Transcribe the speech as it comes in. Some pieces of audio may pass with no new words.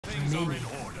many.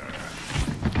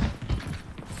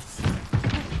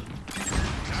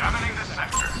 Examining the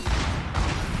sector.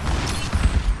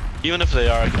 Even if they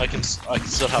are, I can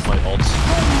still have my ult.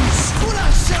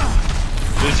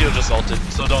 Lucio just ulted,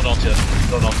 so don't ult yet.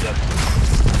 Don't ult yet.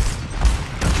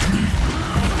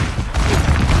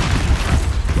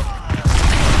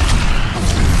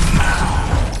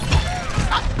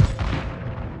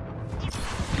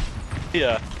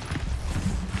 Yeah.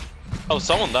 Oh,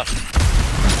 someone left.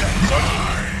 Sorry.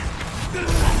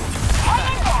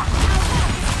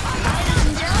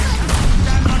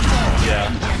 Yeah.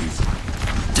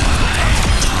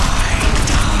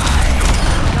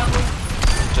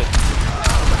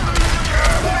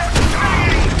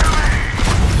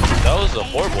 That was a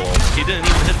horrible ult. He didn't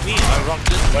even hit me, and I rocked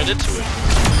it right into it.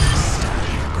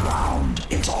 Ground,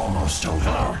 it's almost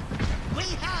over.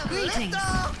 Greetings.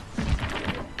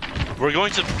 We're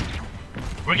gonna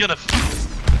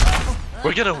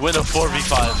win a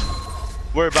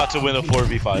 4v5. We're about to win a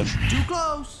 4v5. Too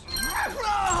close.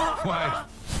 Quiet.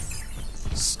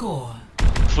 Score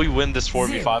If we win this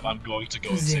 4v5, 0 I'm going to go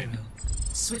to 0. insane.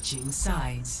 Switching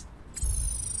sides.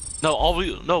 No,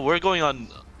 we're going on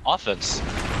offense.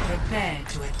 Prepare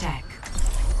to attack.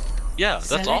 Yeah, that's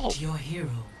Select all. your hero.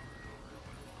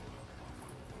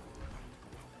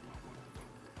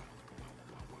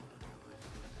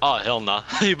 Oh hell nah.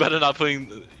 You better not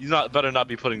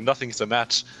be putting nothing to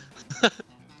match.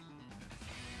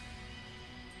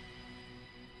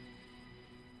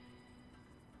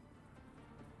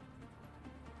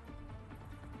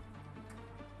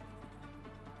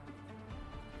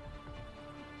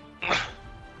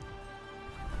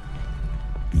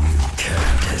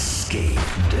 Can't escape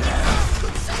death.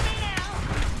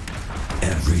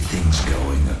 Everything's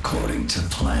going according to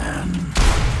plan.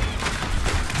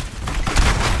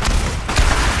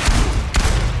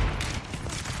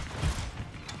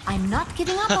 I'm not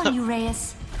giving up on you,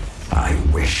 Reyes. I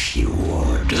wish you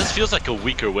would. This feels like a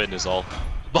weaker win is all.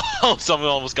 Oh, someone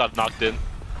almost got knocked in.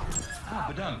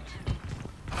 Bedankt.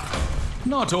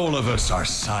 Not all of us are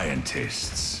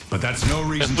scientists, but that's no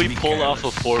reason If to we be pull off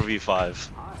a careless. 4v5,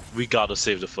 we gotta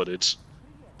save the footage.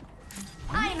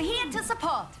 I'm here to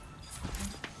support.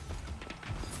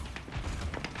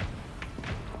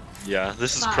 Yeah,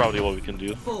 this is probably what we can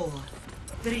do. 4,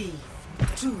 3,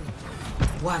 2,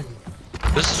 1.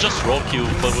 This is just roll queue,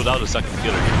 but without a second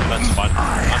killer. That's fine.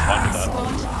 I'm fine with that.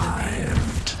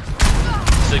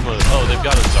 Sigma. Oh, they've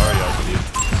got a Zarya, I believe.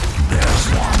 There's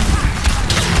one.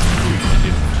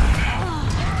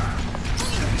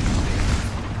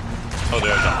 Oh, they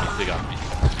got me. They got me.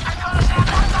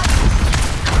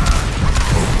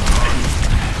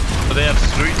 But they have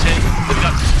 3 tanks.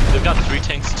 They've got 3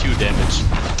 tanks, 2 damage.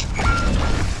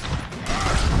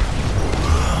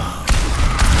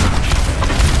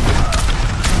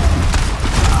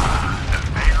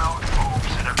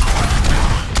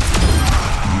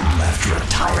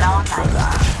 For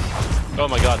that. Oh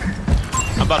my god.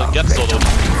 I'm about to get soloed.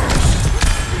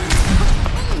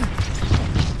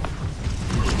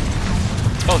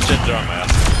 Oh shit, they're on my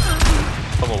ass.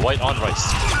 I'm a white on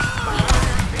rice.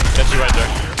 Get you right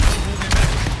there.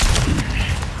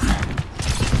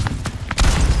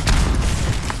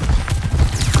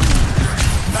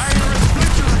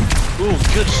 Ooh,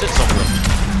 good shit, someone.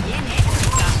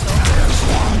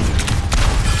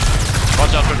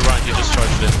 Watch out for the Ryan, he just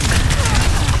charged in.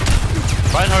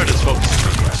 Reinhardt is focused.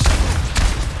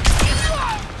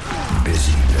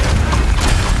 Busy.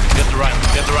 Get the Ryan,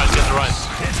 get the Ryan, get the Ryan.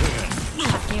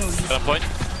 Got a point?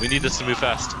 We need this to move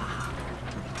fast.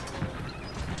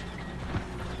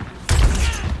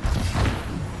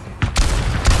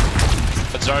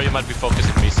 But sorry, you might be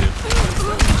focusing me soon.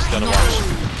 Just gotta watch.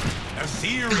 A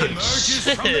theory Good emerges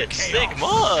from the shit, chaos.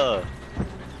 Sigma!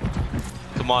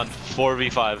 Come on,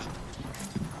 4v5.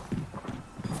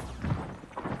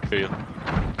 Hear you.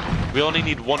 We only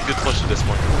need one good push at this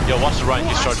point. Yo, watch the Ryan,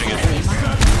 he's charging in.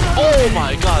 Oh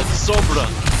my god, Sombra!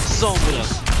 Sombra!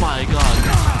 My god.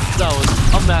 That was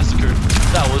a massacre.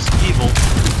 That was evil.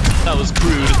 That was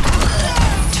crude.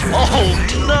 Oh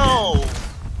no!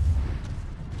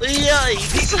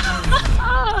 Yikes!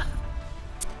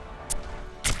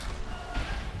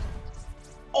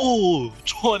 Oh,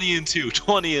 20 and 2,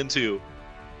 20 and 2.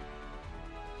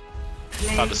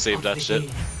 Time to save that shit.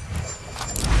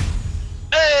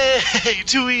 Hey,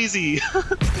 too easy.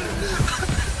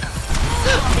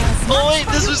 Oh wait,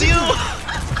 this was you.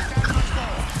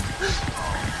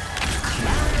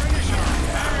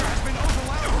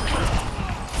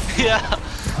 Yeah,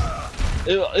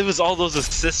 it was all those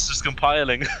assists just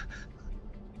compiling.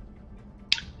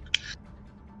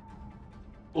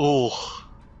 Oh.